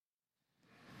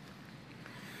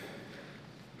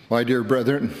My dear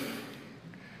brethren,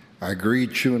 I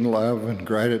greet you in love and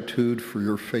gratitude for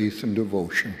your faith and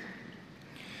devotion.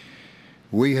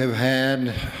 We have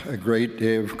had a great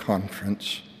day of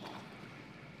conference.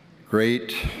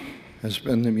 Great has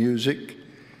been the music,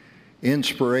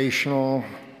 inspirational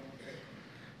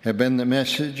have been the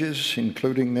messages,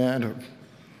 including that of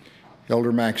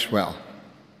Elder Maxwell.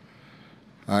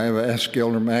 I have asked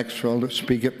Elder Maxwell to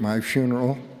speak at my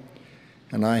funeral,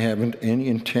 and I haven't any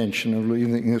intention of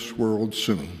leaving this world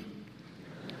soon.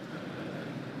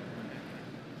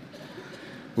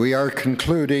 We are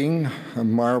concluding a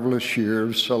marvelous year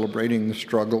of celebrating the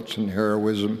struggles and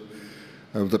heroism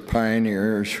of the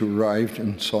pioneers who arrived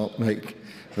in Salt Lake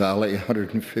Valley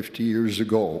 150 years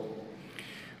ago.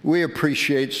 We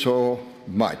appreciate so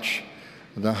much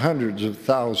the hundreds of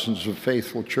thousands of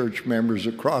faithful church members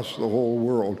across the whole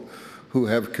world who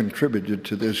have contributed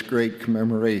to this great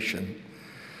commemoration.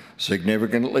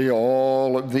 Significantly,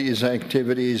 all of these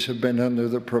activities have been under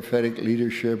the prophetic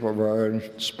leadership of our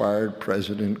inspired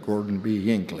President Gordon B.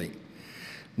 Hinckley.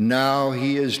 Now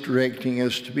he is directing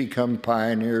us to become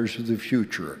pioneers of the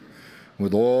future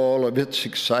with all of its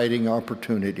exciting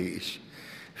opportunities.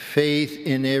 Faith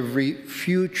in every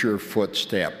future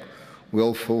footstep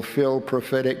will fulfill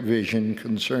prophetic vision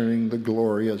concerning the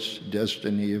glorious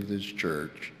destiny of this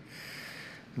church.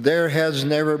 There has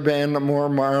never been a more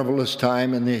marvelous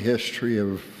time in the history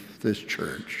of this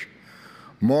church.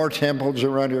 More temples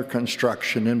are under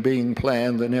construction and being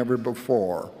planned than ever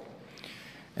before.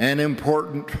 An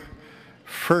important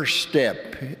first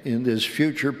step in this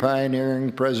future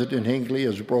pioneering, President Hinckley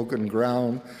has broken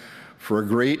ground for a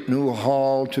great new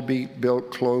hall to be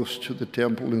built close to the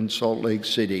temple in Salt Lake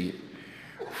City.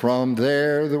 From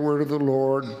there, the word of the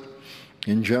Lord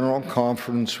in general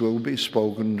conference will be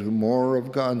spoken to more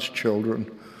of God's children,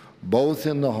 both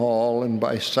in the hall and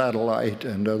by satellite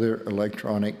and other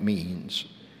electronic means.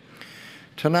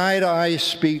 Tonight I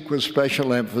speak with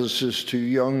special emphasis to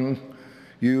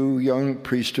you young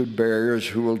priesthood bearers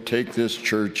who will take this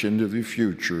church into the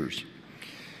futures.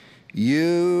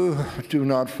 You do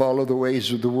not follow the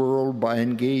ways of the world by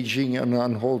engaging in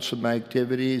unwholesome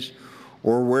activities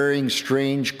or wearing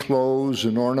strange clothes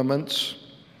and ornaments.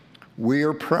 We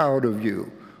are proud of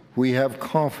you. We have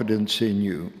confidence in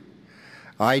you.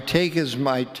 I take as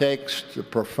my text the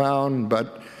profound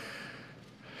but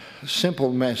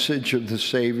simple message of the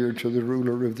Savior to the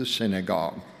ruler of the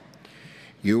synagogue.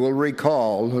 You will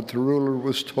recall that the ruler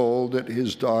was told that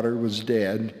his daughter was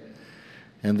dead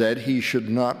and that he should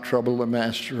not trouble the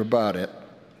master about it.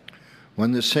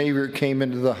 When the Savior came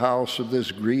into the house of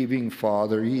this grieving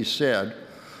father, he said,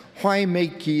 "Why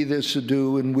make ye this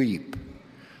ado and weep?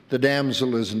 The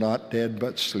damsel is not dead,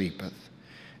 but sleepeth."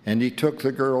 And he took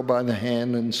the girl by the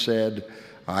hand and said,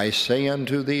 "I say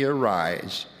unto thee,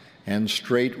 arise." And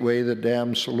straightway the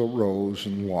damsel arose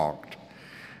and walked.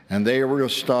 And they were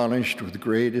astonished with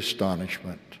great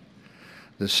astonishment.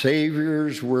 The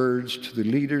Savior's words to the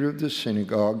leader of the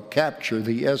synagogue capture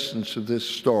the essence of this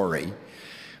story.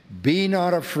 Be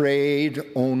not afraid,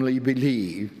 only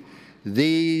believe.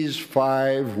 These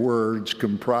 5 words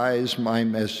comprise my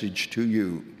message to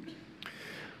you.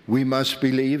 We must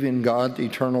believe in God, the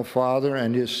eternal Father,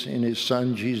 and in His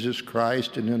Son, Jesus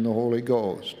Christ, and in the Holy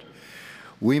Ghost.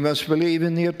 We must believe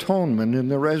in the atonement and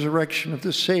the resurrection of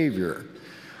the Savior.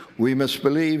 We must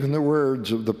believe in the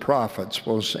words of the prophets,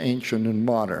 both ancient and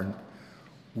modern.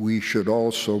 We should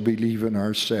also believe in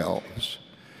ourselves.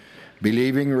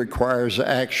 Believing requires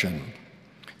action.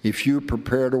 If you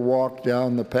prepare to walk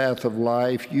down the path of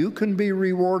life, you can be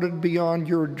rewarded beyond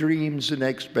your dreams and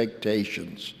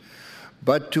expectations.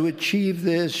 But to achieve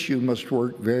this, you must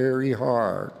work very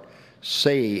hard,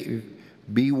 save,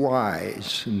 be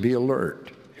wise, and be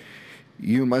alert.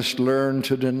 You must learn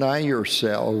to deny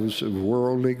yourselves of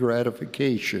worldly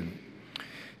gratification.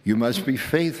 You must be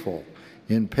faithful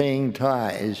in paying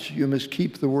tithes. You must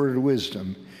keep the word of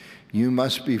wisdom. You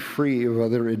must be free of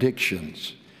other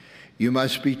addictions. You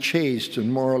must be chaste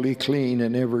and morally clean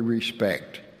in every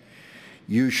respect.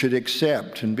 You should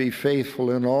accept and be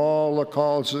faithful in all the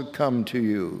calls that come to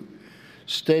you.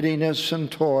 Steadiness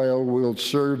and toil will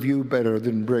serve you better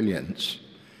than brilliance.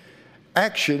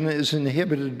 Action is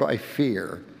inhibited by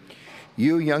fear.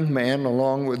 You young men,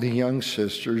 along with the young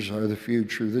sisters, are the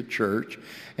future of the church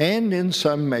and in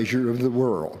some measure of the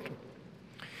world.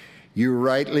 You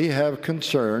rightly have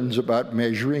concerns about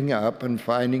measuring up and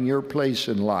finding your place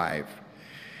in life.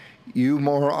 You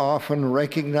more often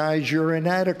recognize your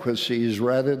inadequacies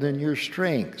rather than your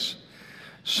strengths.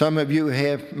 Some of you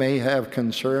may have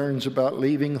concerns about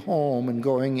leaving home and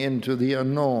going into the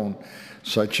unknown,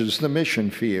 such as the mission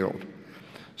field.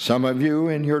 Some of you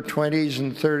in your 20s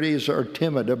and 30s are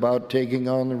timid about taking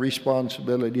on the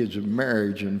responsibilities of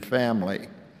marriage and family.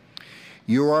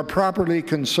 You are properly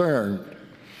concerned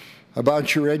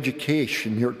about your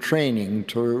education, your training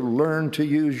to learn to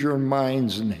use your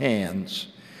minds and hands.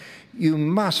 You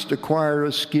must acquire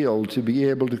a skill to be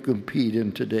able to compete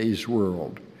in today's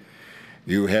world.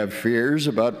 You have fears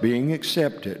about being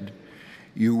accepted.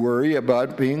 You worry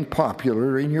about being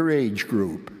popular in your age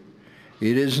group.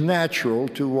 It is natural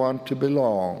to want to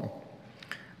belong.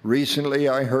 Recently,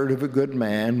 I heard of a good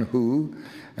man who,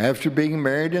 after being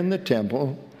married in the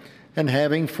temple and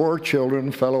having 4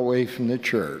 children, fell away from the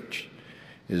church.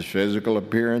 His physical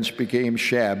appearance became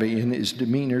shabby and his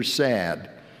demeanor sad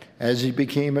as he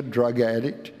became a drug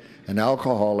addict, an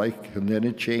alcoholic, and then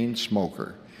a chain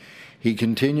smoker. He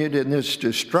continued in this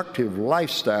destructive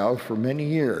lifestyle for many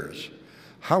years.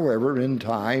 However, in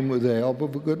time, with the help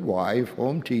of a good wife,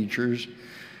 home teachers,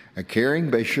 a caring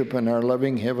bishop, and our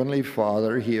loving Heavenly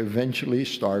Father, he eventually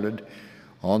started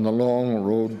on the long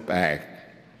road back.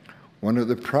 One of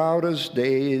the proudest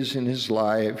days in his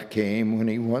life came when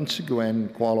he once again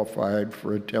qualified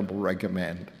for a temple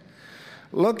recommend.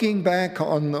 Looking back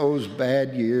on those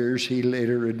bad years, he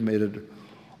later admitted,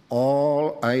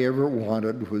 "All I ever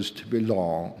wanted was to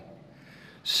belong.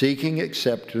 Seeking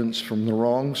acceptance from the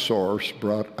wrong source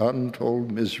brought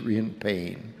untold misery and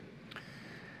pain."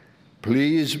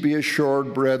 Please be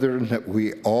assured, brethren, that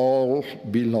we all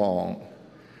belong.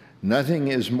 Nothing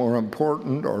is more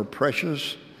important or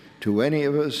precious to any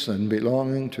of us than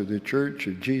belonging to the Church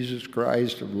of Jesus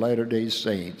Christ of Latter-day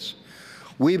Saints.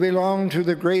 We belong to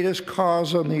the greatest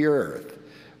cause on the earth,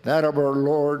 that of our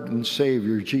Lord and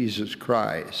Savior, Jesus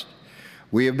Christ.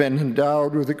 We have been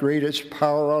endowed with the greatest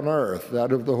power on earth,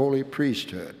 that of the holy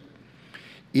priesthood.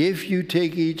 If you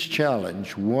take each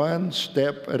challenge one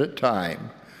step at a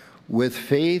time, with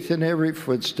faith in every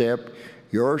footstep,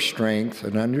 your strength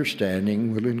and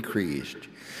understanding will increase.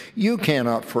 You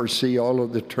cannot foresee all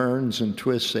of the turns and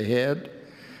twists ahead.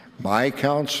 My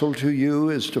counsel to you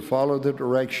is to follow the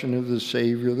direction of the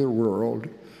Savior of the world.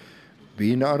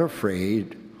 Be not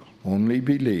afraid, only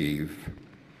believe.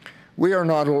 We are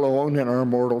not alone in our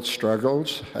mortal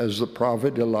struggles. As the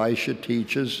prophet Elisha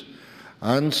teaches,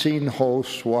 unseen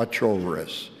hosts watch over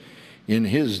us. In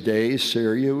his day,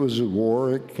 Syria was at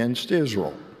war against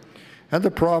Israel, and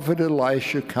the prophet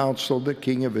Elisha counseled the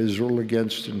king of Israel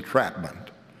against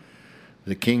entrapment.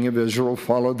 The king of Israel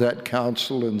followed that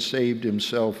counsel and saved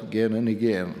himself again and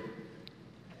again.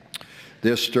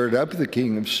 This stirred up the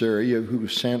king of Syria, who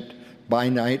sent by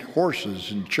night horses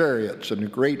and chariots and a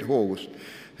great host,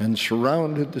 and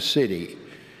surrounded the city.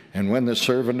 And when the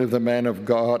servant of the man of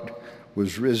God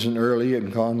was risen early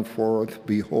and gone forth,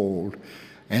 behold,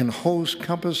 an host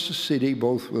compassed the city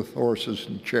both with horses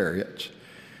and chariots.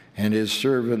 And his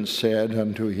servant said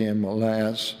unto him,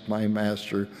 Alas, my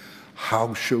master,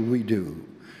 how shall we do?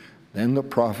 Then the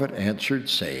prophet answered,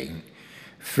 saying,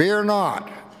 Fear not,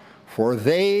 for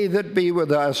they that be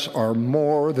with us are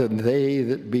more than they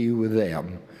that be with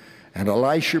them. And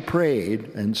Elisha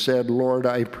prayed and said, Lord,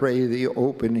 I pray thee,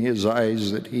 open his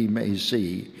eyes that he may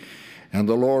see. And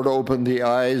the Lord opened the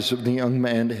eyes of the young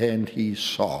man, and he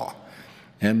saw.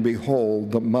 And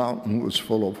behold, the mountain was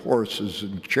full of horses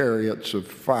and chariots of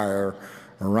fire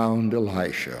around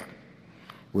Elisha.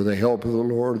 With the help of the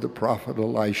Lord, the prophet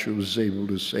Elisha was able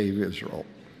to save Israel.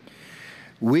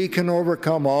 We can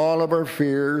overcome all of our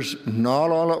fears,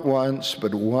 not all at once,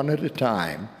 but one at a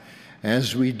time.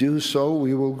 As we do so,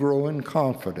 we will grow in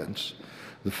confidence.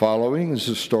 The following is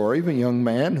the story of a young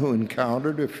man who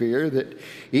encountered a fear that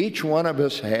each one of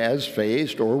us has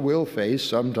faced or will face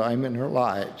sometime in our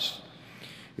lives.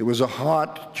 It was a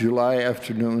hot July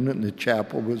afternoon, and the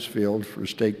chapel was filled for a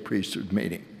stake priesthood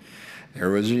meeting.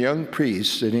 There was a young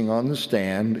priest sitting on the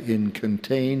stand in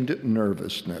contained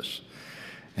nervousness.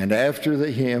 And after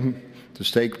the hymn, the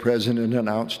stake president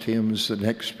announced him as the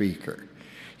next speaker.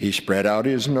 He spread out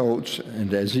his notes,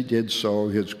 and as he did so,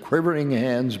 his quivering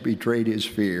hands betrayed his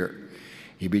fear.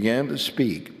 He began to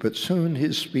speak, but soon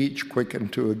his speech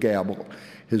quickened to a gabble,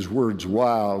 his words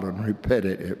wild and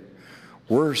repetitive.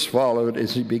 Worse followed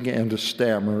as he began to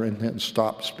stammer and then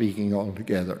stopped speaking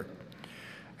altogether.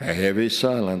 A heavy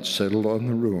silence settled on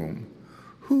the room.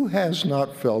 Who has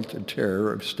not felt the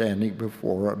terror of standing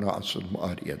before an awesome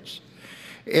audience?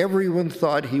 Everyone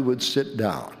thought he would sit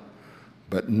down,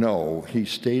 but no, he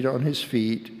stayed on his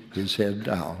feet, his head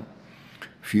down.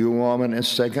 Few ominous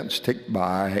seconds ticked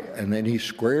by, and then he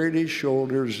squared his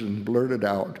shoulders and blurted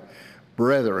out,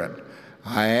 Brethren,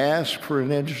 I ask for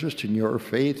an interest in your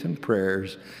faith and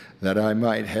prayers that I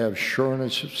might have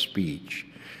sureness of speech.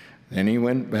 Then he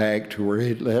went back to where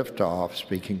he'd left off,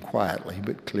 speaking quietly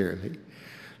but clearly.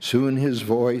 Soon his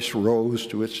voice rose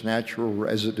to its natural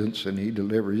resonance, and he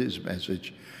delivered his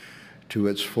message to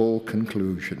its full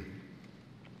conclusion.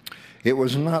 It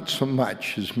was not so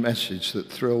much his message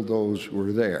that thrilled those who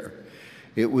were there.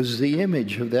 It was the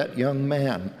image of that young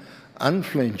man,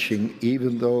 unflinching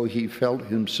even though he felt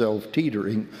himself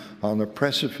teetering on the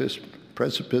precipice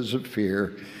of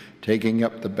fear, taking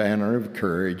up the banner of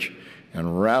courage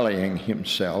and rallying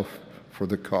himself for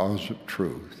the cause of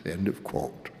truth. End of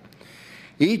quote.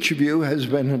 Each of you has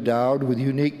been endowed with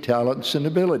unique talents and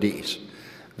abilities.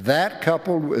 That,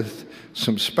 coupled with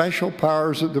some special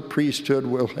powers of the priesthood,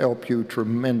 will help you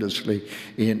tremendously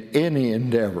in any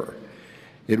endeavor.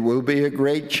 It will be a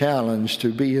great challenge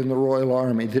to be in the Royal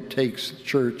Army that takes the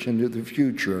church into the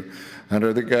future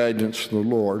under the guidance of the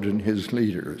Lord and his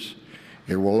leaders.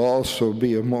 It will also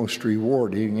be a most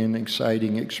rewarding and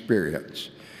exciting experience.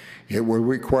 It will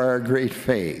require great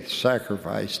faith,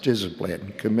 sacrifice,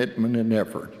 discipline, commitment, and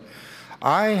effort.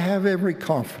 I have every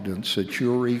confidence that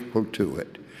you're equal to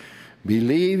it.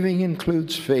 Believing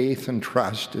includes faith and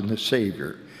trust in the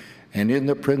Savior and in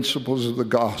the principles of the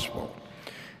gospel.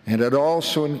 And it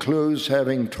also includes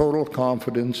having total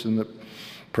confidence in the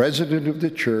President of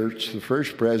the Church, the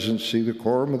First Presidency, the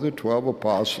Quorum of the 12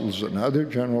 Apostles, and other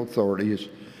general authorities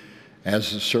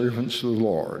as the servants of the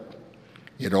Lord.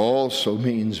 It also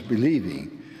means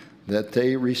believing that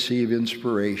they receive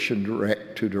inspiration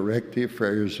to direct the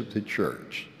affairs of the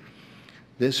Church.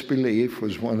 This belief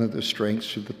was one of the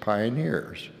strengths of the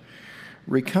pioneers.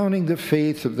 Recounting the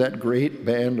faith of that great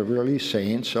band of early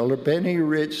saints, Elder Benny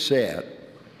Rich said,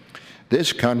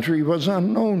 "This country was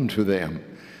unknown to them.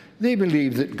 They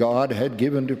believed that God had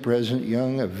given to President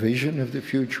Young a vision of the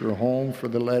future home for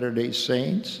the Latter-day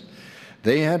Saints.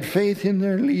 They had faith in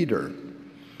their leader,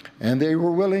 and they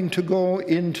were willing to go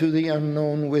into the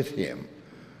unknown with him.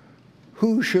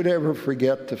 Who should ever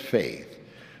forget the faith,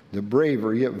 the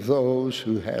bravery of those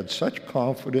who had such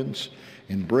confidence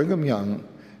in Brigham Young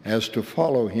as to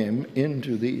follow him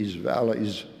into these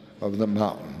valleys of the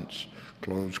mountains?"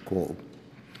 Close quote.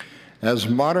 As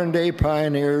modern-day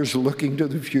pioneers looking to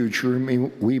the future,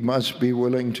 we must be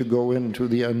willing to go into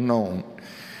the unknown,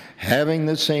 having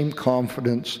the same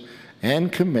confidence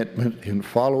and commitment in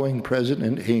following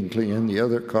President Hinckley and the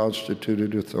other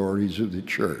constituted authorities of the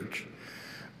Church.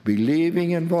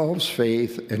 Believing involves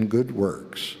faith and good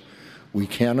works. We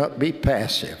cannot be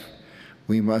passive.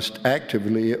 We must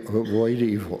actively avoid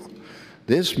evil.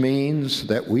 This means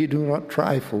that we do not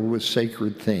trifle with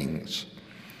sacred things.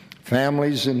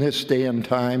 Families in this day and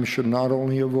time should not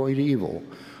only avoid evil,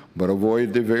 but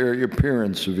avoid the very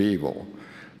appearance of evil.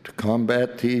 To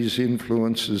combat these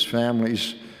influences,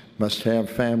 families must have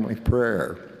family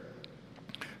prayer,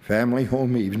 family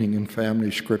home evening, and family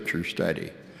scripture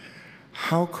study.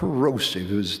 How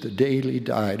corrosive is the daily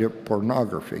diet of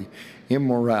pornography,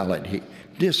 immorality,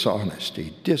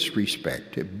 dishonesty,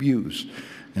 disrespect, abuse,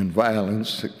 and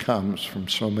violence that comes from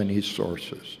so many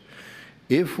sources.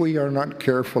 If we are not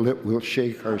careful, it will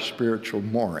shake our spiritual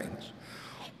moorings.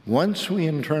 Once we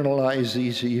internalize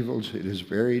these evils, it is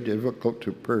very difficult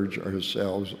to purge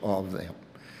ourselves of them.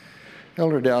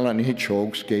 Elder Dallin H.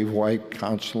 Oaks gave wise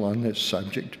counsel on this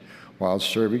subject while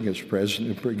serving as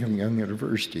president of Brigham Young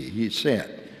University. He said,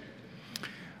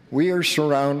 "We are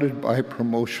surrounded by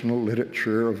promotional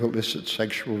literature of illicit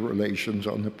sexual relations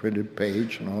on the printed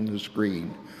page and on the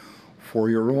screen. For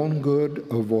your own good,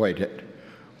 avoid it.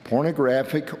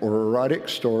 Pornographic or erotic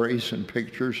stories and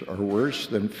pictures are worse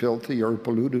than filthy or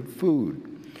polluted food.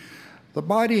 The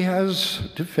body has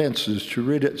defenses to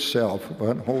rid itself of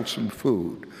unwholesome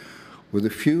food. With a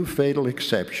few fatal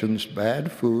exceptions,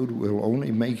 bad food will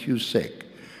only make you sick,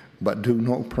 but do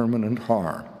no permanent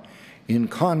harm. In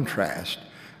contrast,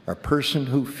 a person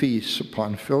who feasts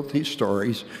upon filthy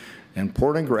stories and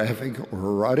pornographic or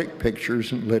erotic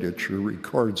pictures and literature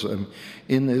records them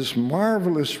in this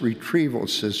marvelous retrieval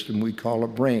system we call a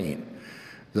brain.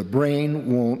 The brain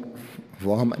won't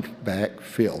vomit back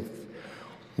filth.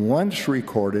 Once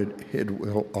recorded, it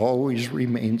will always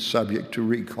remain subject to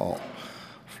recall,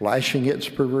 flashing its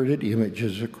perverted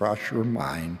images across your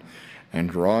mind and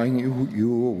drawing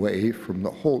you away from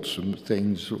the wholesome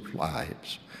things of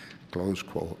lives." Close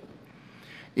quote.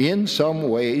 In some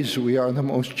ways, we are the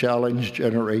most challenged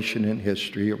generation in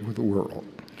history of the world.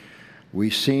 We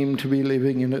seem to be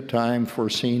living in a time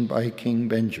foreseen by King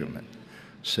Benjamin,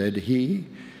 said he,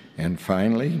 and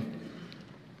finally,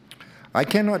 "I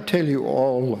cannot tell you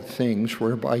all things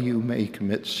whereby you may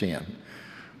commit sin,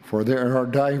 for there are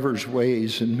divers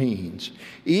ways and means,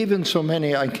 even so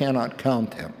many I cannot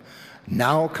count them.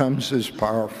 Now comes this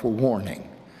powerful warning.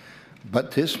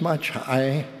 But this much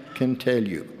I can tell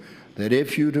you, that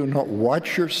if you do not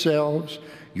watch yourselves,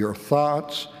 your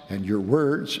thoughts, and your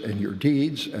words, and your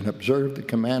deeds, and observe the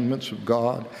commandments of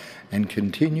God, and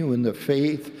continue in the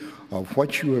faith of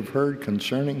what you have heard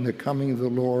concerning the coming of the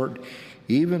Lord,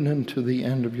 even unto the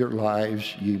end of your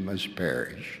lives ye must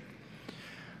perish.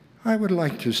 I would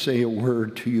like to say a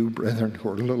word to you, brethren, who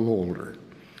are a little older.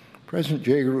 President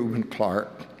J. Reuben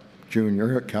Clark,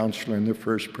 Jr., a counselor in the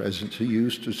First Presidency,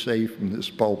 used to say from this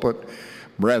pulpit,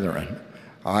 "Brethren,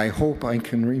 I hope I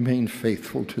can remain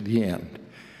faithful to the end."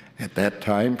 At that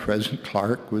time, President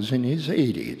Clark was in his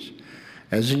 80s.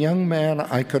 As a young man,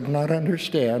 I could not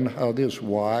understand how this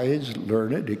wise,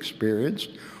 learned,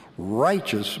 experienced,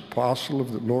 righteous apostle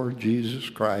of the Lord Jesus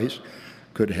Christ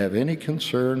could have any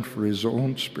concern for his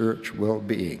own spiritual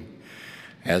well-being.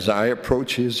 As I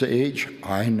approach his age,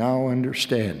 I now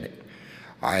understand it.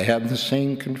 I have the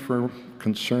same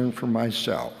concern for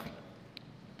myself,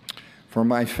 for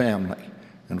my family,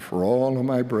 and for all of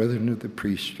my brethren of the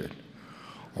priesthood.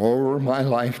 Over my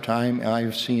lifetime, I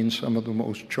have seen some of the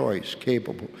most choice,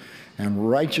 capable, and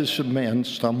righteous of men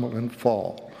stumble and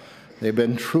fall. They've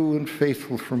been true and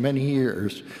faithful for many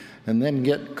years, and then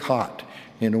get caught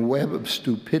in a web of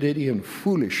stupidity and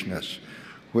foolishness,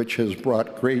 which has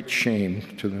brought great shame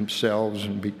to themselves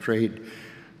and betrayed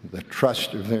the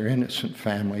trust of their innocent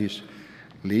families,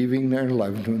 leaving their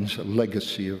loved ones a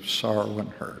legacy of sorrow and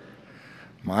hurt.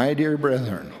 My dear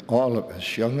brethren, all of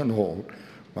us, young and old,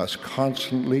 must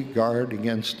constantly guard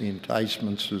against the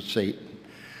enticements of Satan.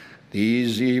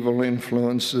 These evil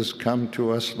influences come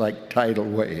to us like tidal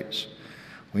waves.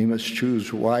 We must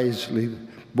choose wisely the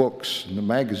books and the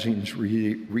magazines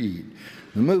we read,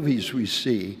 the movies we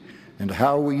see, and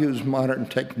how we use modern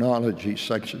technology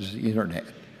such as the internet.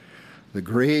 The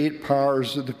great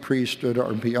powers of the priesthood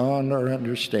are beyond our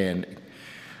understanding.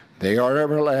 They are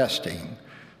everlasting.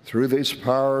 Through this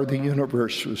power, the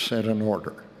universe was set in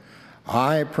order.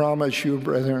 I promise you,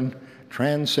 brethren,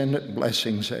 transcendent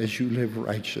blessings as you live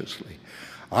righteously.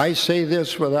 I say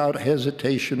this without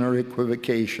hesitation or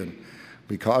equivocation,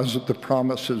 because of the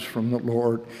promises from the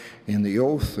Lord in the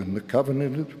oath and the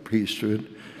covenant of the priesthood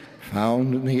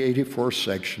found in the 84th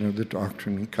section of the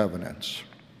Doctrine and Covenants.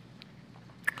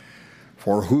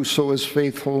 For whoso is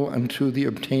faithful unto the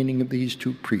obtaining of these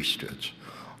two priesthoods,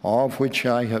 of which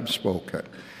I have spoken,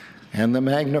 and the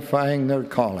magnifying their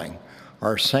calling,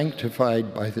 are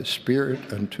sanctified by the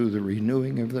Spirit unto the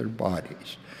renewing of their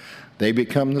bodies. They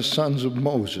become the sons of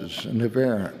Moses and of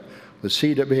Aaron, the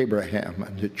seed of Abraham,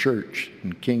 and the church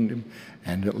and kingdom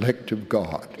and elect of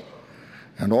God.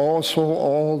 And also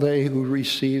all they who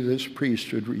receive this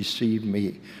priesthood receive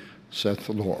me, saith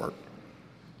the Lord.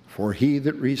 For he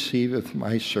that receiveth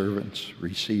my servants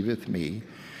receiveth me,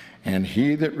 and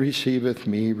he that receiveth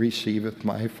me receiveth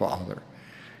my Father,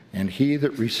 and he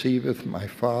that receiveth my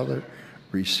Father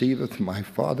receiveth my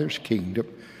Father's kingdom.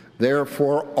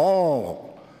 Therefore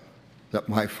all that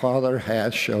my Father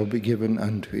hath shall be given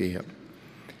unto him.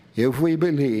 If we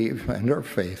believe and are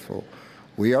faithful,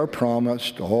 we are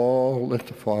promised all that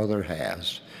the Father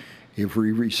has. If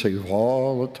we receive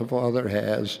all that the Father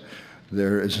has,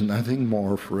 there is nothing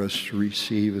more for us to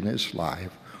receive in this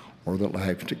life or the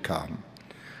life to come.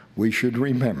 We should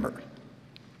remember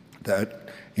that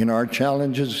in our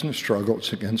challenges and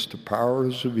struggles against the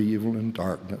powers of evil and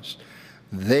darkness,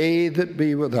 they that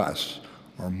be with us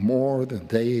are more than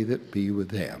they that be with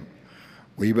them.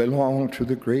 We belong to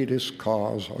the greatest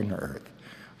cause on earth.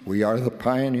 We are the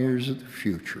pioneers of the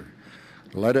future.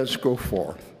 Let us go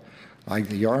forth like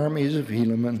the armies of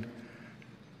Helaman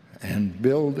and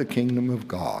build the kingdom of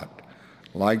God.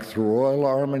 Like the royal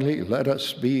army, let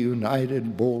us be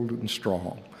united, bold, and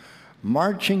strong,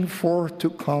 marching forth to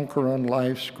conquer on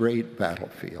life's great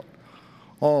battlefield.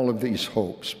 All of these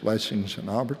hopes, blessings, and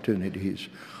opportunities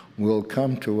will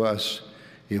come to us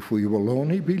if we will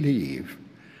only believe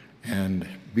and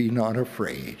be not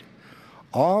afraid.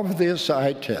 Of this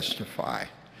I testify.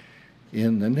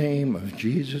 In the name of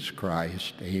Jesus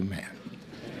Christ, amen.